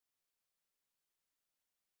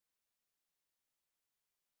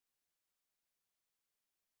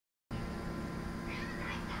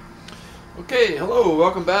Okay, hello,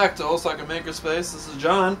 welcome back to Osaka Makerspace. This is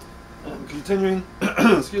John. I'm continuing,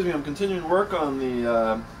 excuse me, I'm continuing work on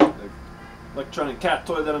the electronic cat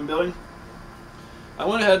toy that I'm building. I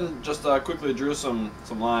went ahead and just quickly drew some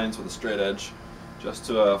lines with a straight edge, just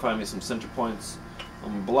to find me some center points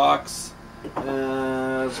on blocks,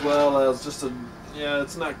 as well as just yeah,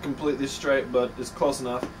 it's not completely straight, but it's close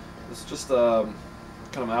enough. It's just kind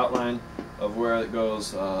of an outline of where it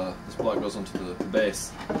goes. This block goes into the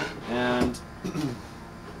base, and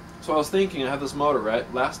so I was thinking, I have this motor,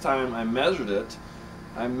 right? Last time I measured it.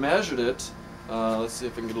 Let's see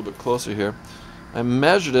if I can get a little bit closer here. I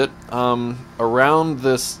measured it around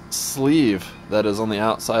this sleeve that is on the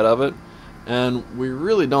outside of it, and we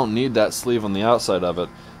really don't need that sleeve on the outside of it.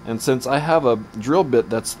 And since I have a drill bit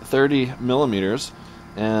that's 30 millimeters,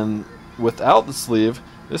 and without the sleeve,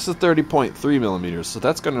 this is 30.3 millimeters, so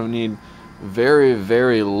that's going to need very,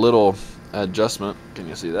 very little adjustment. Can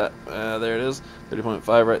you see that? There it is,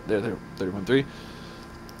 30.5 right there, 30.3.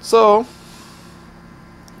 So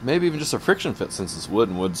maybe even just a friction fit, since it's wood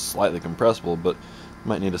and wood's slightly compressible, but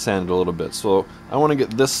might need to sand it a little bit. So I want to get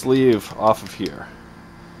this sleeve off of here.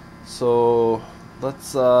 So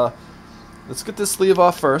let's get this sleeve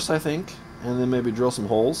off first, I think, and then maybe drill some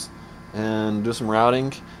holes and do some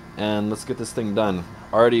routing, and let's get this thing done.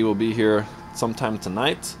 Ardy will be here sometime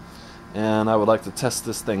tonight, and I would like to test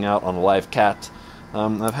this thing out on a live cat.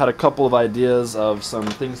 I've had a couple of ideas of some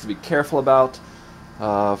things to be careful about.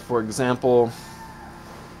 For example,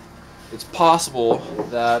 it's possible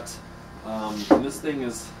that when this thing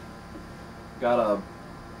is got a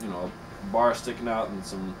bar sticking out and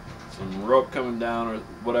some rope coming down, or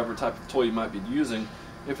whatever type of toy you might be using,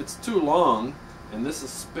 if it's too long and this is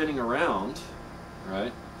spinning around,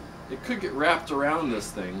 right, it could get wrapped around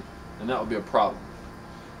this thing, and that would be a problem.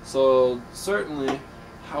 So certainly,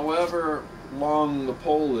 however long the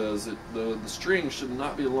pole is, the string should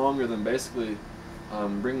not be longer than basically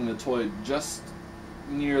bringing the toy just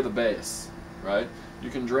near the base, right? You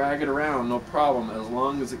can drag it around, no problem, as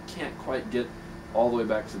long as it can't quite get all the way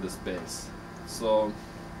back to this base. So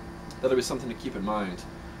that'll be something to keep in mind.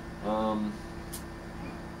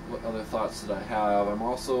 What other thoughts did I have? I'm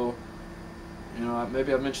also,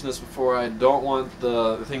 maybe I've mentioned this before, I don't want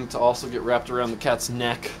the thing to also get wrapped around the cat's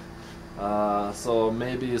neck. So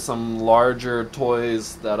maybe some larger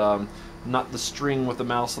toys that, not the string with the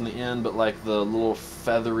mouse on the end, but like the little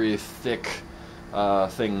feathery, thick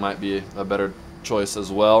thing might be a better choice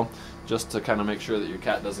as well, just to kind of make sure that your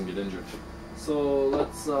cat doesn't get injured. So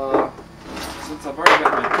let's, since I've already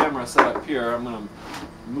got my camera set up here, I'm going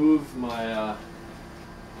to move my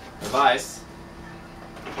device.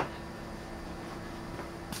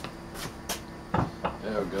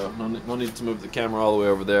 There we go. No need to move the camera all the way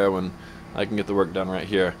over there when I can get the work done right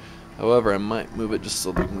here. However, I might move it just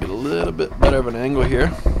so we can get a little bit better of an angle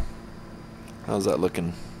here. How's that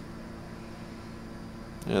looking?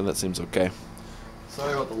 Yeah, that seems okay.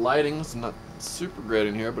 Sorry about the lighting. It's not super great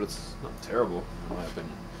in here, but it's not terrible in my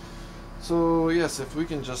opinion. So yes, if we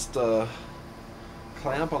can just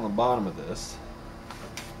clamp on the bottom of this.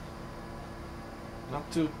 Not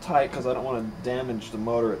too tight, because I don't want to damage the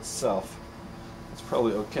motor itself. It's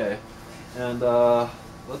probably okay. And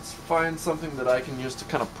let's find something that I can use to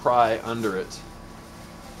kind of pry under it.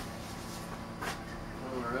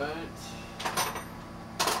 Alright.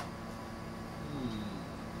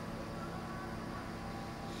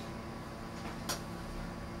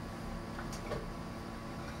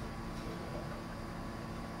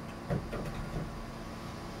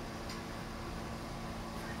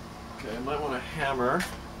 Okay, I might want a hammer,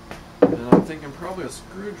 and I'm thinking probably a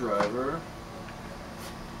screwdriver.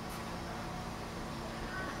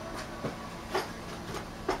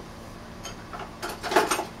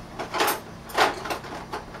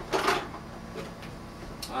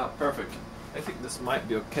 Ah, perfect. I think this might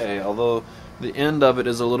be okay, although the end of it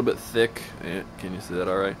is a little bit thick. Can you see that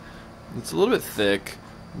alright? It's a little bit thick,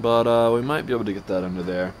 but we might be able to get that under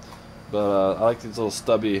there. But I like these little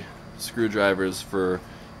stubby screwdrivers for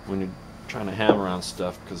when you're trying to hammer on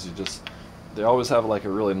stuff, because they always have like a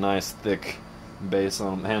really nice thick base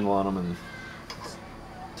on them, handle on them, and it's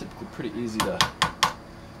typically pretty easy to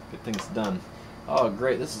get things done. Oh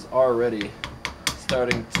great, this is already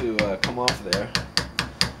starting to come off there.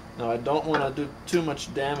 Now I don't want to do too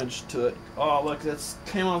much damage to it. Oh look, that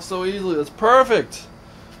came off so easily. That's perfect.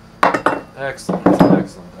 Excellent,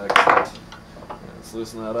 excellent, excellent. Let's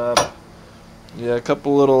loosen that up. Yeah, a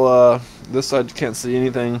couple little, this side you can't see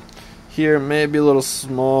anything. Here, maybe a little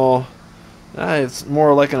small. It's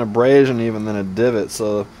more like an abrasion even than a divot,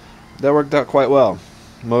 so that worked out quite well.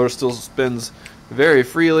 Motor still spins very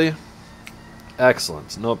freely.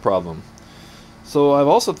 Excellent, no problem. So I've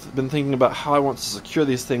also been thinking about how I want to secure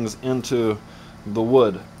these things into the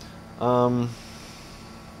wood. At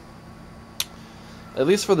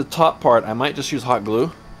least for the top part, I might just use hot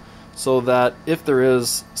glue, so that if there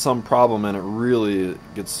is some problem and it really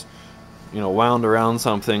gets, wound around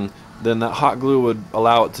something, then that hot glue would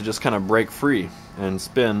allow it to just kind of break free and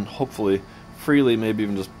spin, hopefully freely, maybe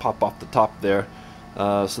even just pop off the top there.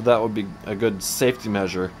 So that would be a good safety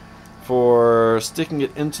measure. For sticking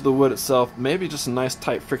it into the wood itself, maybe just a nice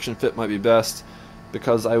tight friction fit might be best,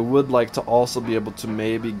 because I would like to also be able to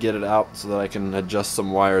maybe get it out so that I can adjust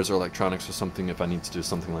some wires or electronics or something if I need to do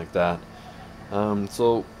something like that.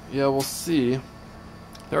 So yeah, we'll see.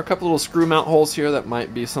 There are a couple little screw mount holes here that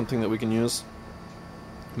might be something that we can use.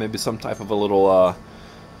 Maybe some type of a little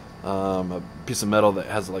a piece of metal that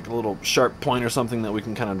has like a little sharp point or something that we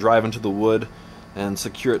can kind of drive into the wood and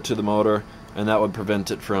secure it to the motor, and that would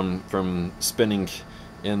prevent it from spinning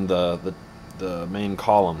in the main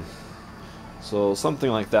column. So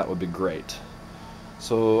something like that would be great.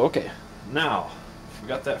 So okay, now we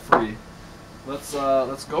got that free. Let's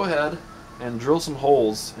go ahead and drill some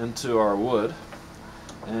holes into our wood,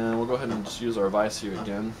 and we'll go ahead and just use our vise here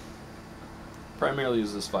again. Primarily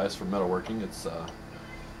use this vise for metalworking. It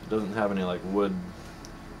doesn't have any like wood.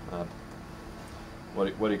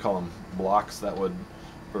 What do you call them? Blocks that would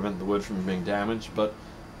prevent the wood from being damaged, but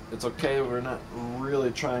it's okay. We're not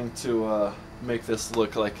really trying to make this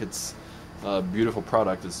look like it's a beautiful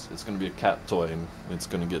product. It's going to be a cat toy, and it's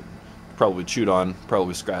going to get probably chewed on,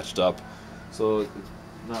 probably scratched up, so it's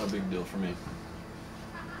not a big deal for me.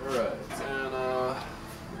 Alright, and we'll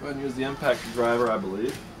go ahead and use the impact driver, I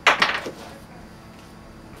believe.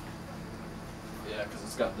 Yeah, because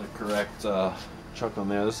it's got the correct chuck on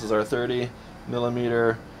there. This is our 30mm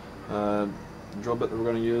drill bit that we're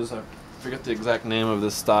going to use. I forget the exact name of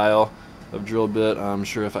this style of drill bit. I'm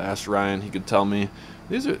sure if I asked Ryan, he could tell me.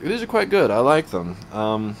 These are quite good. I like them.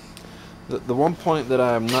 The one point that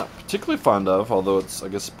I'm not particularly fond of, although it's I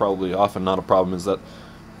guess probably often not a problem, is that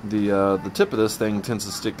the tip of this thing tends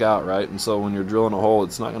to stick out, right? And so when you're drilling a hole,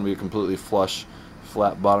 it's not going to be a completely flush,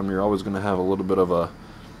 flat bottom. You're always going to have a little bit of a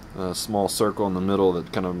small circle in the middle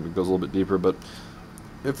that kind of goes a little bit deeper. But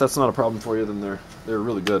if that's not a problem for you, then they're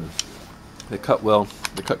really good. They cut well,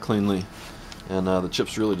 they cut cleanly, and the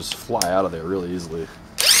chips really just fly out of there really easily.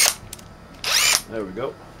 There we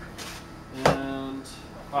go. And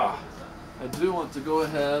I do want to go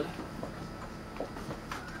ahead,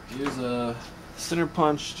 use a center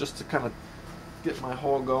punch just to kind of get my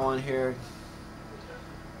hole going here.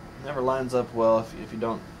 Never lines up well if you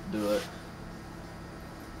don't do it.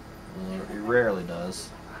 It rarely does.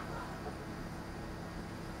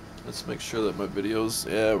 Let's make sure that my videos,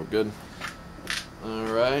 yeah, we're good.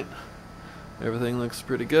 Alright, everything looks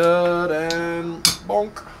pretty good, and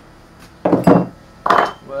bonk.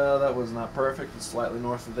 Well, that was not perfect. It's slightly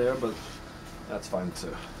north of there, but that's fine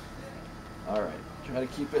too. Alright, try to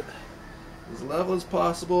keep it as level as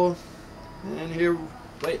possible. And here,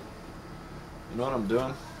 wait. You know what I'm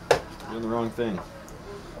doing? I'm doing the wrong thing.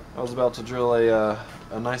 I was about to drill a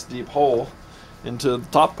nice deep hole into the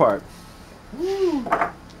top part. Woo!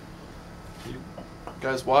 You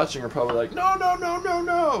guys watching are probably like, no, no, no, no,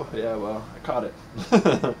 no! Yeah, well, I caught it.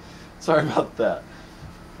 Sorry about that.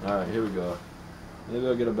 Alright, here we go. Maybe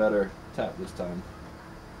I'll get a better tap this time.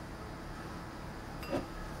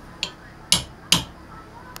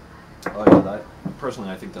 Oh yeah, personally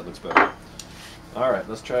I think that looks better. Alright,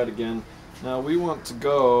 let's try it again. Now we want to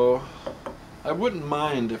go, I wouldn't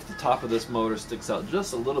mind if the top of this motor sticks out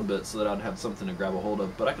just a little bit so that I'd have something to grab a hold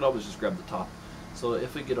of, but I could always just grab the top. So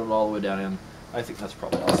if we get it all the way down in, I think that's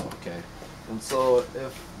probably also okay. And so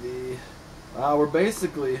if the,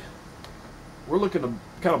 we're looking to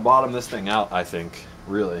kind of bottom this thing out, I think,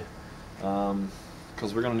 really.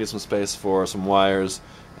 Because we're going to need some space for some wires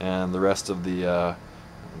and the rest of the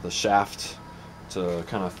shaft to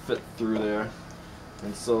kind of fit through there.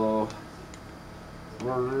 And so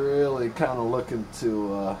we're really kind of looking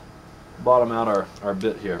to bottom out our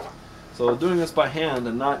bit here. So doing this by hand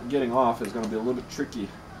and not getting off is going to be a little bit tricky.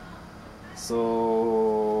 So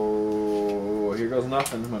here goes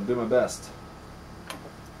nothing. I'm going to do my best.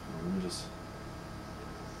 Let me just...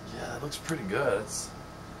 Yeah, it looks pretty good.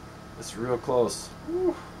 It's real close.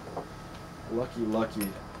 Woo. Lucky, lucky.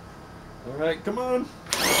 All right, come on.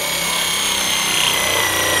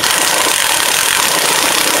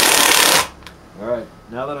 All right,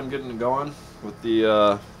 now that I'm getting it going with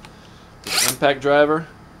the impact driver,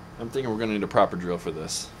 I'm thinking we're going to need a proper drill for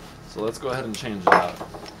this. So let's go ahead and change it out.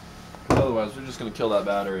 Because otherwise, we're just going to kill that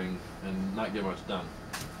battery and not get much done.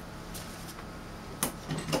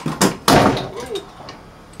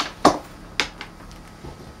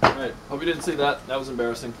 Hope you didn't see that. That was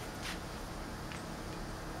embarrassing.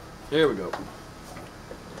 Here we go.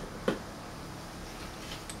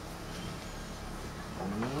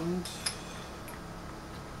 And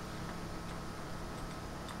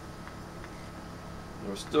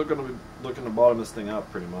we're still going to be looking to bottom this thing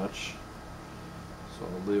out pretty much. So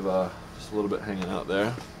I'll leave just a little bit hanging out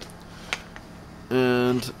there.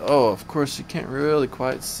 And, oh, of course you can't really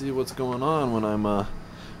quite see what's going on when I'm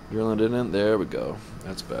drilling it in. There we go.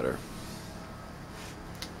 That's better.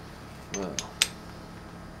 Well,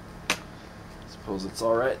 I suppose it's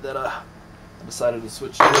alright that I decided to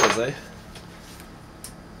switch gears, eh?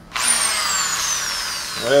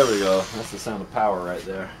 There we go. That's the sound of power right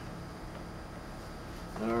there.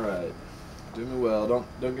 Alright. Do me well.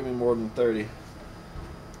 Don't give me more than 30.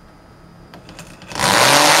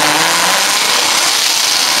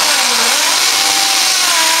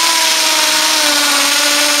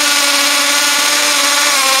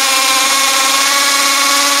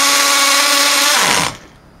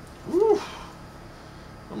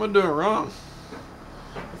 What am I doing wrong?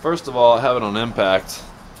 First of all, I have it on impact.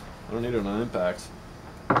 I don't need it on impact.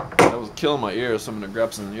 That was killing my ears, so I'm going to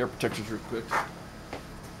grab some ear protectors real quick.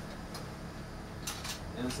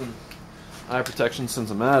 And some eye protection since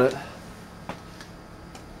I'm at it.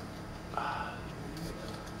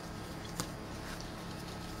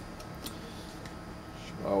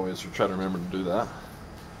 Should always try to remember to do that.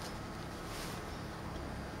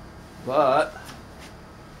 But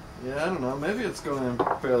yeah, I don't know. Maybe it's going in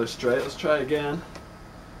fairly straight. Let's try again.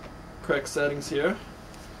 Correct settings here.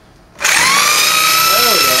 There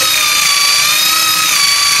we go.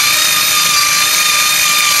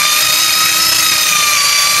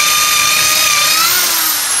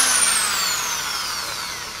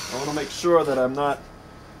 I want to make sure that I'm not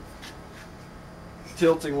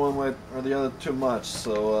tilting one way or the other too much.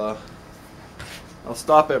 So I'll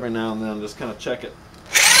stop every now and then and just kind of check it.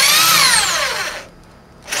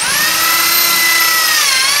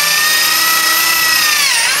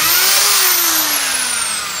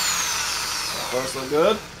 First look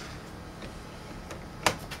good.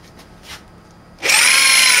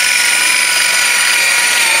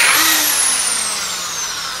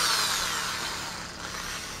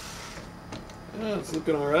 Yeah, it's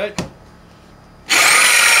looking all right.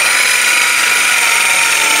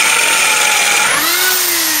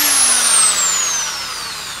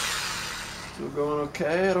 Still going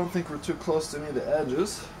okay. I don't think we're too close to any of the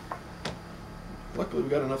edges. Luckily, we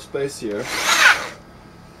got enough space here.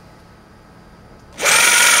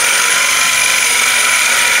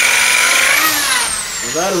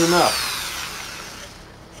 That is enough.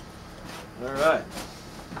 Alright.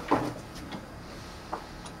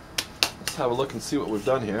 Let's have a look and see what we've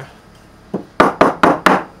done here. Get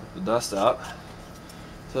the dust out.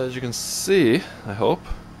 So as you can see, I hope.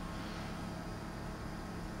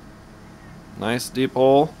 Nice deep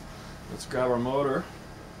hole. Let's grab our motor.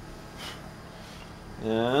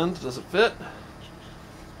 And does it fit?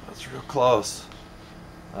 That's real close.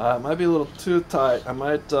 It might be a little too tight. I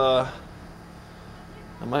might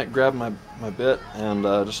grab my bit and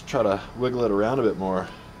just try to wiggle it around a bit more.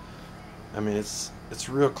 I mean, it's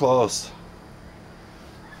real close.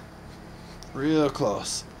 Real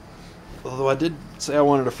close. Although I did say I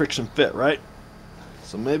wanted a friction fit, right?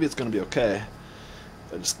 So maybe it's going to be okay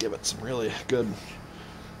if I just give it some really good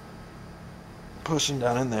pushing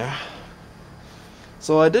down in there.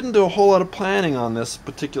 So I didn't do a whole lot of planning on this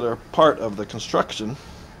particular part of the construction,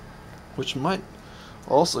 which might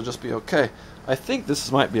also just be okay. I think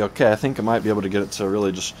this might be okay. I think I might be able to get it to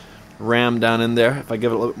really just ram down in there if I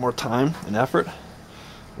give it a little bit more time and effort.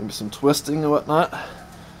 Maybe some twisting and whatnot.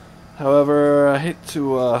 However, I hate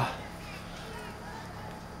to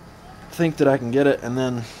think that I can get it and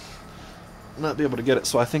then not be able to get it,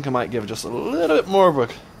 so I think I might give just a little bit more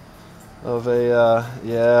of a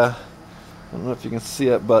yeah, I don't know if you can see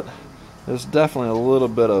it, but there's definitely a little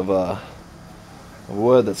bit of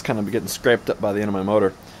wood that's kind of getting scraped up by the end of my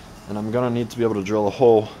motor. And I'm going to need to be able to drill a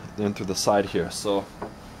hole in through the side here. So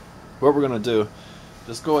what we're going to do,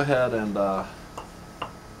 just go ahead and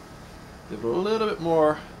give it a little bit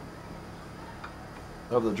more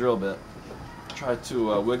of the drill bit. Try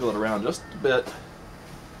to wiggle it around just a bit.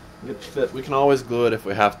 Get it to fit. We can always glue it if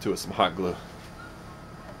we have to with some hot glue.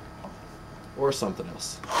 Or something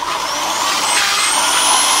else.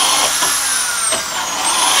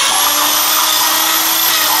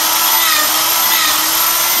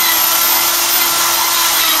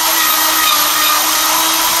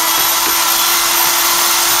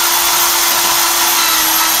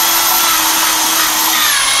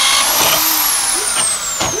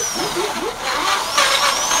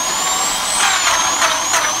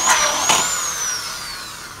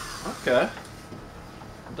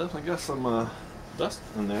 I got some dust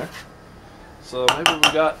in there, so maybe we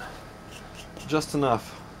got just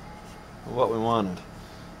enough of what we wanted.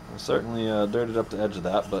 I certainly dirtied up the edge of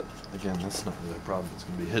that, but again, that's not really a problem. It's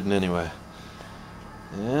going to be hidden anyway.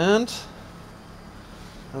 And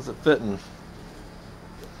how's it fitting?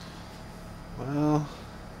 Well,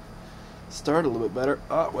 start a little bit better.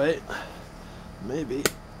 Oh, wait. Maybe.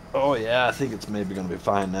 Oh, yeah, I think it's maybe going to be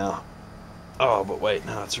fine now. Oh, but wait,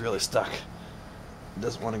 now it's really stuck. It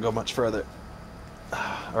doesn't want to go much further.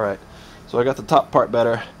 Alright, so I got the top part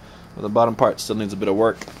better, but the bottom part still needs a bit of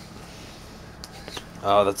work.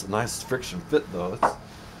 Oh, that's a nice friction fit, though.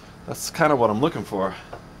 That's kind of what I'm looking for.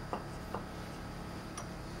 Of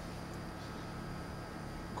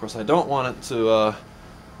course, I don't want it to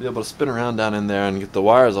be able to spin around down in there and get the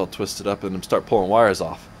wires all twisted up and start pulling wires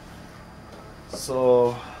off.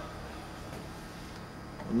 So,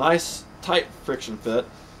 a nice tight friction fit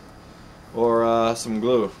or some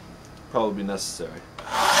glue probably be necessary.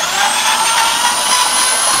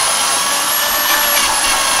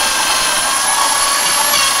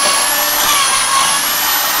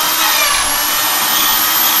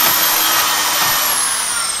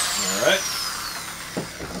 Alright,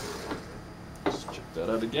 let's check that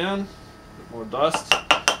out again. A bit more dust,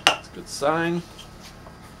 that's a good sign.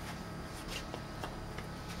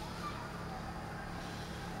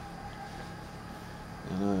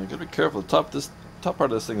 And gotta be careful. The top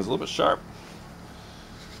part of this thing is a little bit sharp.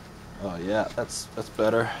 Oh yeah, that's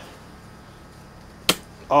better.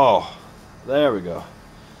 Oh, there we go.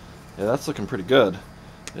 Yeah, that's looking pretty good.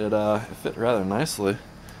 It fit rather nicely,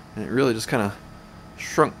 and it really just kind of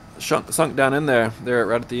sunk down in there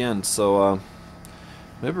right at the end. So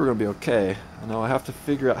maybe we're gonna be okay. I know I have to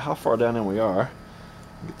figure out how far down in we are.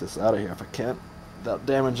 Get this out of here if I can, without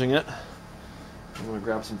damaging it. I'm going to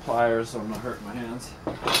grab some pliers so I'm not hurting my hands.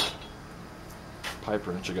 Pipe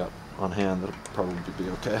wrench I got on hand, that'll probably be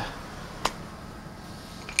okay.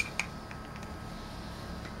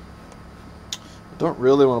 I don't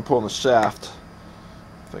really want to pull on the shaft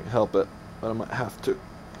if I can help it, but I might have to.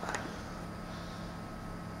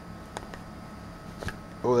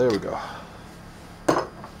 Oh, there we go.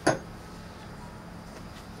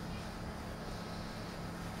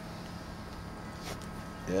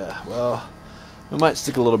 Yeah, well, we might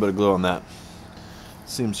stick a little bit of glue on that.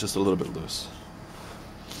 Seems just a little bit loose.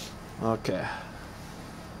 Okay.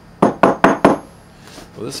 Well,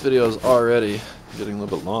 this video is already getting a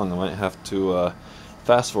little bit long. I might have to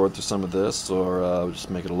fast forward through some of this, or just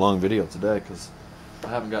make it a long video today, because I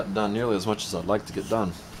haven't gotten done nearly as much as I'd like to get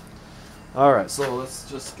done. Alright, so let's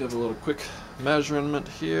just give a little quick measurement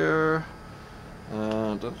here.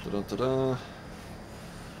 So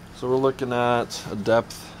we're looking at a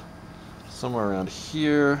depth somewhere around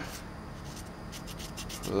here.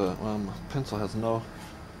 Well, my pencil has no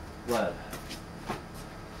lead.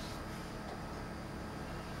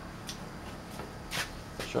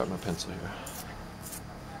 Sharpen my pencil here.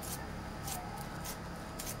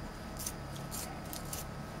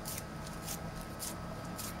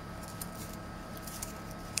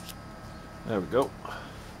 There we go.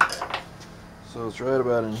 So it's right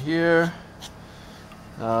about in here.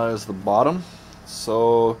 Is the bottom.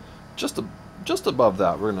 So just above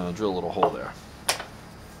that, we're gonna drill a little hole there.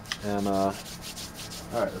 And all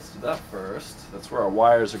right, let's do that first. That's where our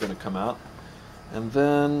wires are gonna come out. And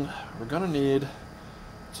then we're gonna need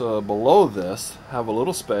to, below this, have a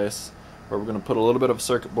little space where we're gonna put a little bit of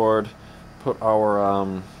circuit board, put our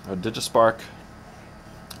digispark,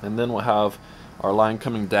 and then we'll have our line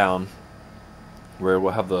coming down where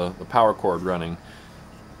we'll have the power cord running,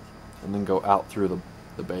 and then go out through the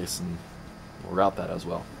base, and we'll route that as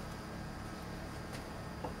well.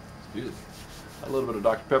 It's beautiful. Had a little bit of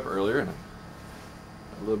Dr. Pepper earlier, and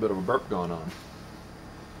a little bit of a burp going on.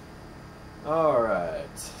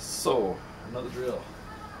 Alright, so another drill.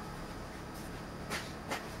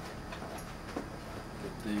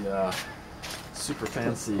 Get the super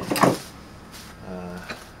fancy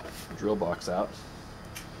drill box out.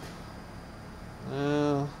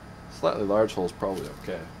 Slightly large hole is probably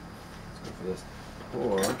okay. Let's go for this.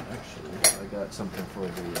 Or actually, I got something for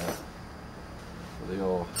the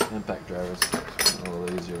old impact drivers. A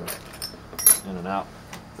little easier in and out.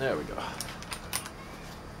 There we go.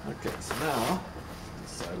 Okay, so now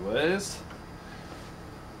sideways,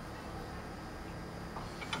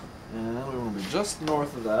 and we want to be just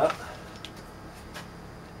north of that.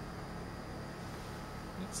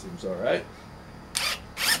 That seems all right.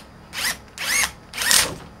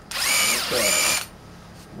 Okay,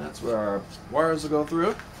 and that's where our wires will go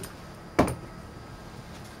through. Not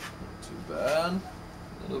too bad.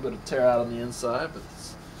 A little bit of tear out on the inside, but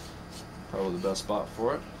it's probably the best spot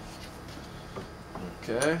for it.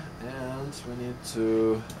 Okay, and we need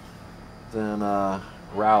to then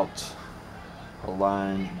route a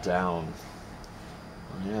line down.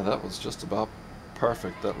 And yeah, that was just about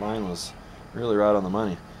perfect. That line was really right on the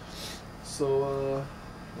money. So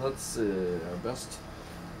let's see, our best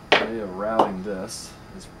way of routing this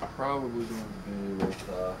is probably going to be with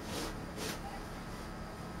our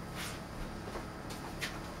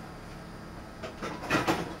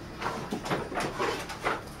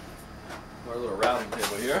little routing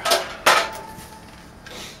table here.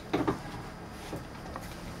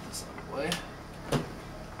 This out of the way.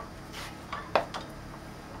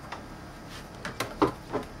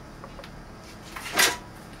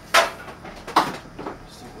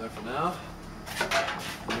 Stick it there for now.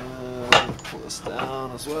 And pull this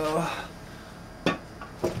down as well.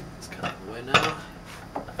 It's kind of the way now.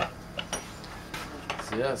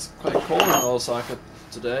 So yeah, it's quite cold in Osaka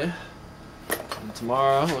today. And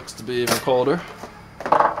tomorrow looks to be even colder.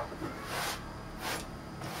 That's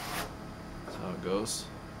how it goes.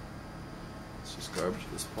 It's just garbage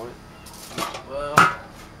at this point. Well,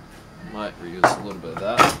 might reuse a little bit of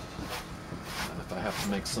that. If I have to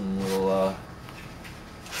make some little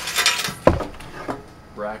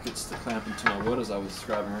brackets to clamp into my wood, as I was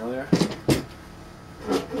describing earlier.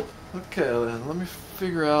 Okay, then let me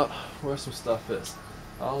figure out where some stuff is.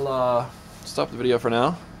 I'll stop the video for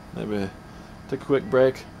now. Maybe take a quick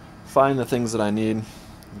break, find the things that I need,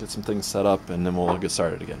 get some things set up, and then we'll get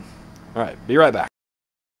started again. Alright, be right back.